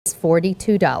it's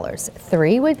 $42.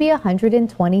 3 would be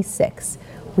 $126.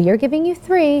 We are giving you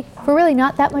 3 for really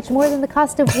not that much more than the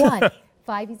cost of 1.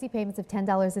 5 easy payments of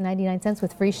 $10.99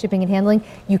 with free shipping and handling.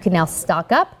 You can now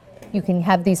stock up. You can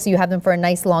have these so you have them for a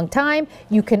nice long time.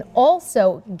 You can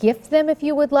also gift them if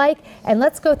you would like. And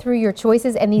let's go through your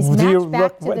choices. And these match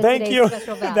back to the today's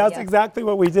special value. That's exactly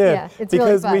what we did. Yeah, it's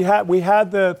because really fun. we had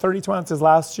the 32 ounces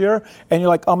last year, and you're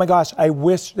like, oh my gosh, I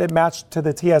wish it matched to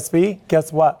the TSV.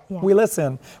 Guess what? Yeah. We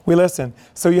listen.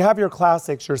 So you have your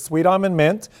classics, your sweet almond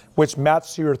mint, which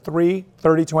match to your 3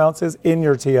 32 ounces in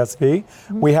your TSV.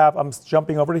 We have, I'm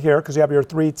jumping over to here because you have your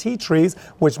 3 tea trees,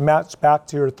 which match back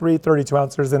to your 3 32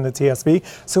 ounces in the TSV.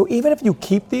 So even if you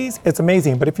keep these, it's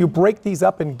amazing. But if you break these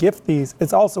up and gift these,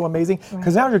 it's also amazing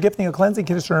because now you're gifting a cleansing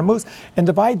conditioner and mousse, and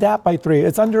divide that by 3.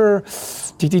 It's under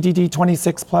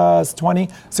 26 plus 20.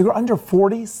 So you're under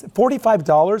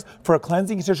 $45 for a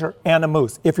cleansing conditioner and a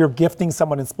mousse if you're gifting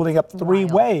someone and splitting up 3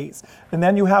 ways. And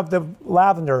then you have the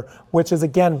lavender, which is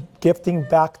again gifting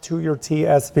back to your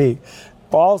TSV.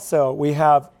 Also, we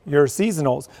have your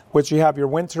seasonals, which you have your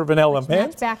winter vanilla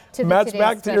mint. Match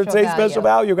back to your today's special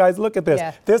value. Guys, look at this.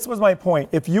 Yeah. This was my point.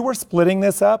 If you were splitting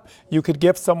this up, you could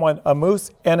gift someone a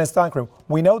mousse and a styling cream.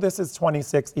 We know this is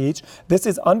 $26 each. This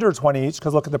is under $20 each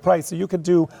because look at the price. So you could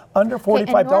do under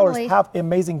 $45, have an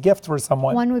amazing gift for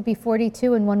someone. One would be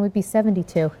 $42 and one would be $72.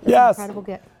 It's an incredible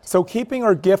gift. So keeping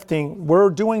or gifting, we're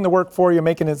doing the work for you,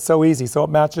 making it so easy. So it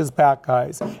matches back,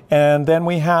 guys. And then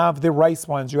we have the rice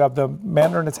ones. You have the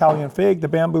Mandarin Italian fig, the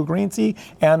bamboo green tea,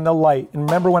 and the light. And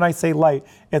remember when I say light,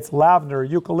 it's lavender,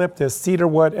 eucalyptus,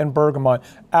 cedarwood, and bergamot.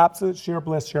 Absolute sheer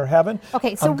bliss, sheer heaven.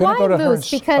 Okay, so why mousse?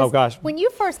 Because when you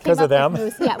first came up with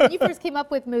mousse, when you first came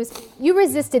up with mousse, you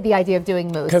resisted the idea of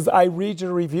doing mousse. Because I read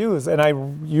your reviews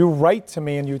and you write to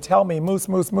me and you tell me mousse,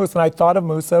 mousse, mousse, and I thought of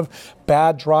mousse of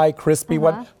bad, dry, crispy.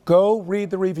 Go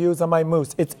read the reviews on my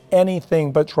mousse. It's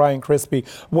anything but dry and crispy.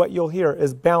 What you'll hear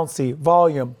is bouncy,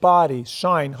 volume, body,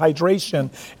 shine, hydration.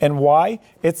 And why?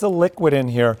 It's a liquid in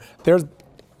here. There's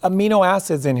amino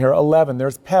acids in here, 11.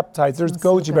 There's peptides. There's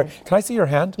goji berry. Can I see your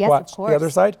hand? Yes, Watch of course. The other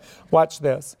side. Watch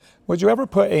this. Would you ever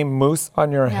put a mousse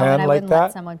on your hand like that? I wouldn't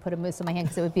let someone put a mousse on my hand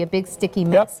because it would be a big sticky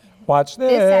mess. Yep. Watch this.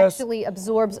 This actually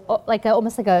absorbs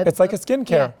almost like a... It's like a skincare.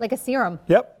 Yeah, like a serum.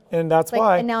 Yep. And that's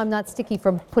why. And now I'm not sticky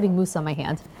from putting mousse on my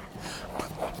hand.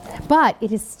 But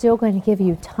it is still going to give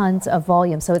you tons of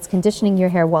volume. So it's conditioning your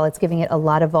hair while it's giving it a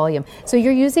lot of volume. So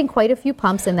you're using quite a few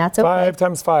pumps, and that's okay. 5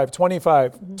 times 5,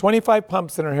 25. 25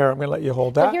 pumps in her hair. I'm going to let you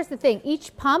hold that. But here's the thing.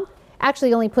 Each pump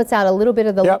actually only puts out a little bit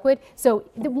of the liquid. So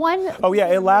the one... Oh, yeah,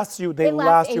 it lasts you. They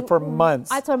last you for months.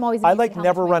 That's what I'm always... I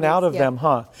never run out of them,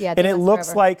 huh? Yeah, and it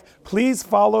looks like, please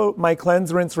follow my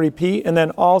cleanse, rinse, repeat. And then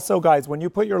also, guys, when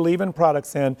you put your leave-in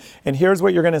products in, and here's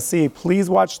what you're going to see. Please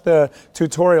watch the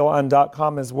tutorial on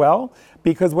 .com as well.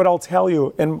 Because what I'll tell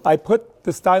you, and I put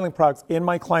the styling products in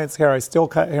my client's hair. I still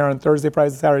cut hair on Thursday,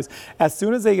 Fridays, Saturdays. As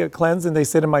soon as they get cleansed and they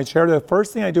sit in my chair, the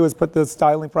first thing I do is put the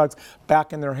styling products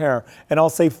back in their hair. And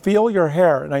I'll say, feel your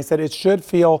hair. And I said, it should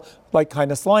feel like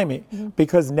kind of slimy.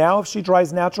 Because now if she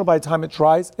dries natural, by the time it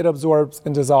dries, it absorbs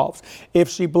and dissolves. If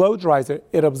she blow dries it,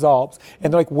 it absorbs.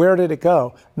 And they're like, where did it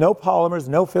go? No polymers,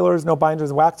 no fillers, no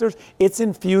binders, waxers. It's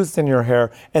infused in your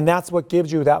hair. And that's what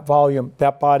gives you that volume,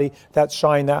 that body, that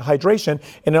shine, that hydration.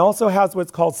 And it also has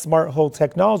what's called smart hold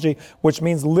technology, which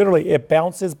means literally it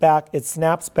bounces back, it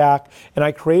snaps back. And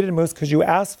I created a mousse because you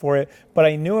asked for it. But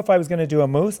I knew if I was going to do a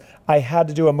mousse, I had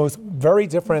to do a mousse very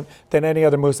different than any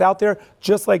other mousse out there,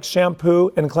 just like shampoo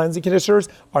and cleansing conditioners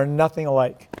are nothing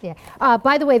alike. Yeah.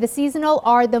 By the way, the seasonal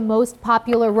are the most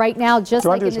popular right now, just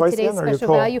like in the today's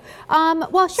special value.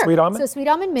 Well, sure. Sweet almond? So sweet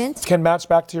almond mint. Can match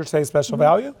back to your today's special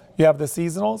value. You have the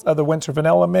seasonals of the winter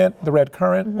vanilla mint, the red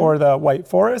currant, or the white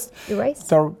forest. The rice.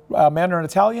 The Mandarin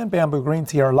Italian, bamboo green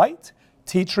tea or light.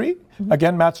 Tea tree,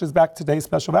 again, matches back to today's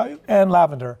special value, and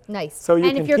lavender. Nice. So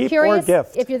you can keep or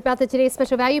gift. If you're about the today's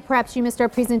special value, perhaps you missed our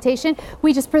presentation.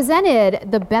 We just presented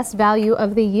the best value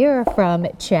of the year from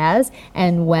Chaz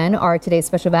and WEN, our today's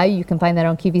special value. You can find that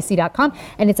on QVC.com,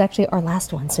 and it's actually our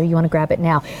last one, so you want to grab it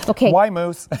now. Okay. Why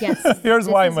mousse? Yes. Here's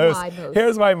why mousse.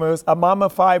 Here's why mousse. A mom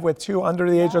of 5 with 2 under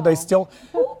the age, are they still...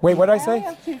 Wait, what did I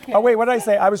say? Oh, wait, what did I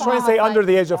say? I was trying to say under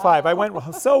the age of 5. I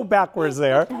went so backwards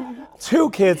there. 2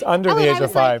 kids under the age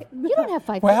of 5. You don't have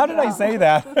 5. Well, how did I say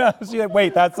that? She said,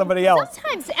 wait, that's somebody else.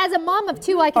 Sometimes, as a mom of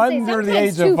 2, I can say under sometimes the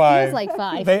age 2 of 5. feels like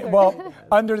 5. Well,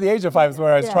 under the age of 5 is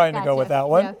where I was trying to go with that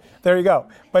one. There you go.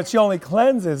 But she only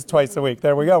cleanses twice a week.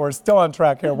 There we go. We're still on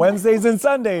track here. Wednesdays and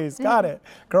Sundays. Got it.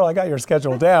 Girl, I got your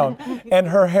schedule down. And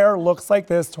her hair looks like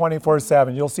this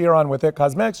 24/7. You'll see her on With It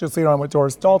Cosmetics. You'll see her on with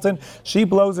Doris Dalton. She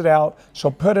blows it out.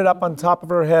 She'll put it up on top of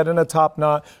her head in a top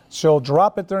knot. She'll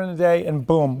drop it during the day and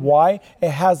boom. Why?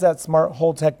 It has that smart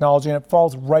hold technology and it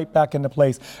falls right back into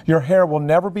place. Your hair will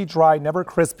never be dry, never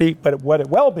crispy, but what it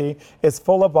will be is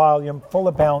full of volume, full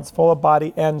of bounce, full of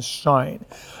body and shine.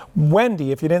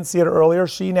 Wendy, if you didn't see it earlier,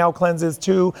 she now cleanses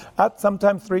 2,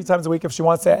 sometimes 3 times a week if she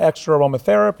wants that extra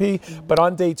aromatherapy. But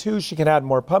on day 2, she can add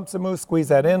more pumps of mousse, squeeze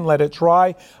that in, let it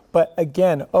dry. But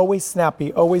again, always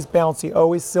snappy, always bouncy,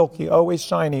 always silky, always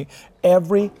shiny.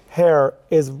 Every hair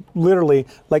is literally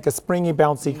like a springy,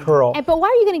 bouncy curl. But why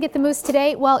are you going to get the mousse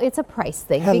today? Well, it's a price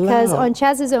thing. Hello. Because on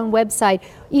Chaz's own website,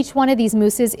 each one of these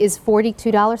mousses is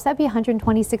 $42. That'd be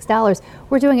 $126.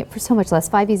 We're doing it for so much less.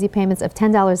 5 easy payments of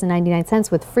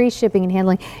 $10.99 with free shipping and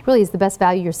handling. It really is the best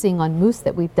value you're seeing on mousse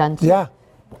that we've done today. Yeah.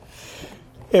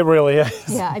 It really is.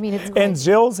 Yeah, I mean, it's great. And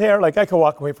Jill's hair, like I could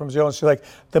walk away from Jill and she's like,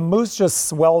 the mousse just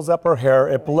swells up her hair.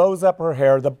 It blows up her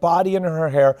hair, the body in her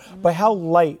hair, but how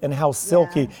light and how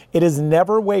silky. Yeah. It is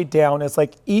never weighed down. It's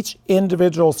like each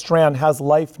individual strand has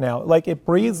life now. Like it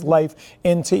breathes life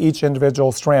into each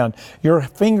individual strand. Your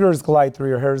fingers glide through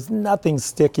your hair. There's nothing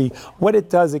sticky. What it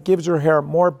does, it gives your hair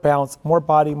more bounce, more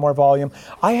body, more volume.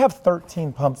 I have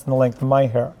 13 pumps in the length of my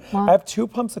hair. Wow. I have 2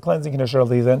 pumps of cleansing conditioner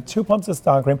leave-in, 2 pumps of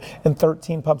style cream, and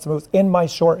 13 pumps of mousse in my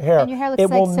short hair. And your hair looks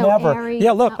it will like so never. airy.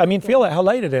 Yeah, look, I mean, feel it, how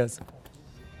light it is.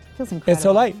 Feels incredible. It's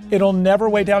so light. It'll never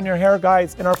weigh down your hair,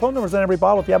 guys. And our phone number's in every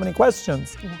bottle if you have any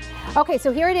questions. Okay,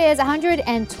 so here it is,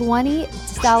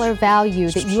 $120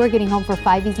 value that you are getting home for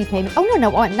 5 easy payments. Oh, no,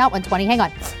 not 120. Hang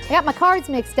on. I got my cards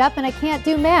mixed up and I can't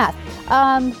do math.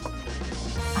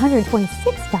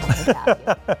 $126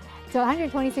 value. So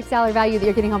 $126 value that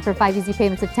you're getting home for 5 easy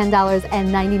payments of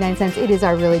 $10.99. It is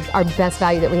our best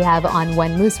value that we have on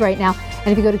WEN Mousse right now. And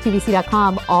if you go to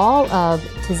QVC.com, all of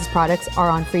Chaz's products are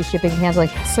on free shipping and handling.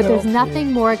 But there's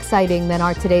nothing more exciting than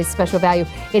our today's special value.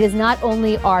 It is not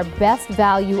only our best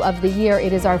value of the year,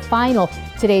 it is our final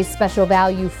today's special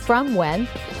value from WEN.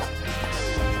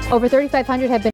 Over 3,500 have been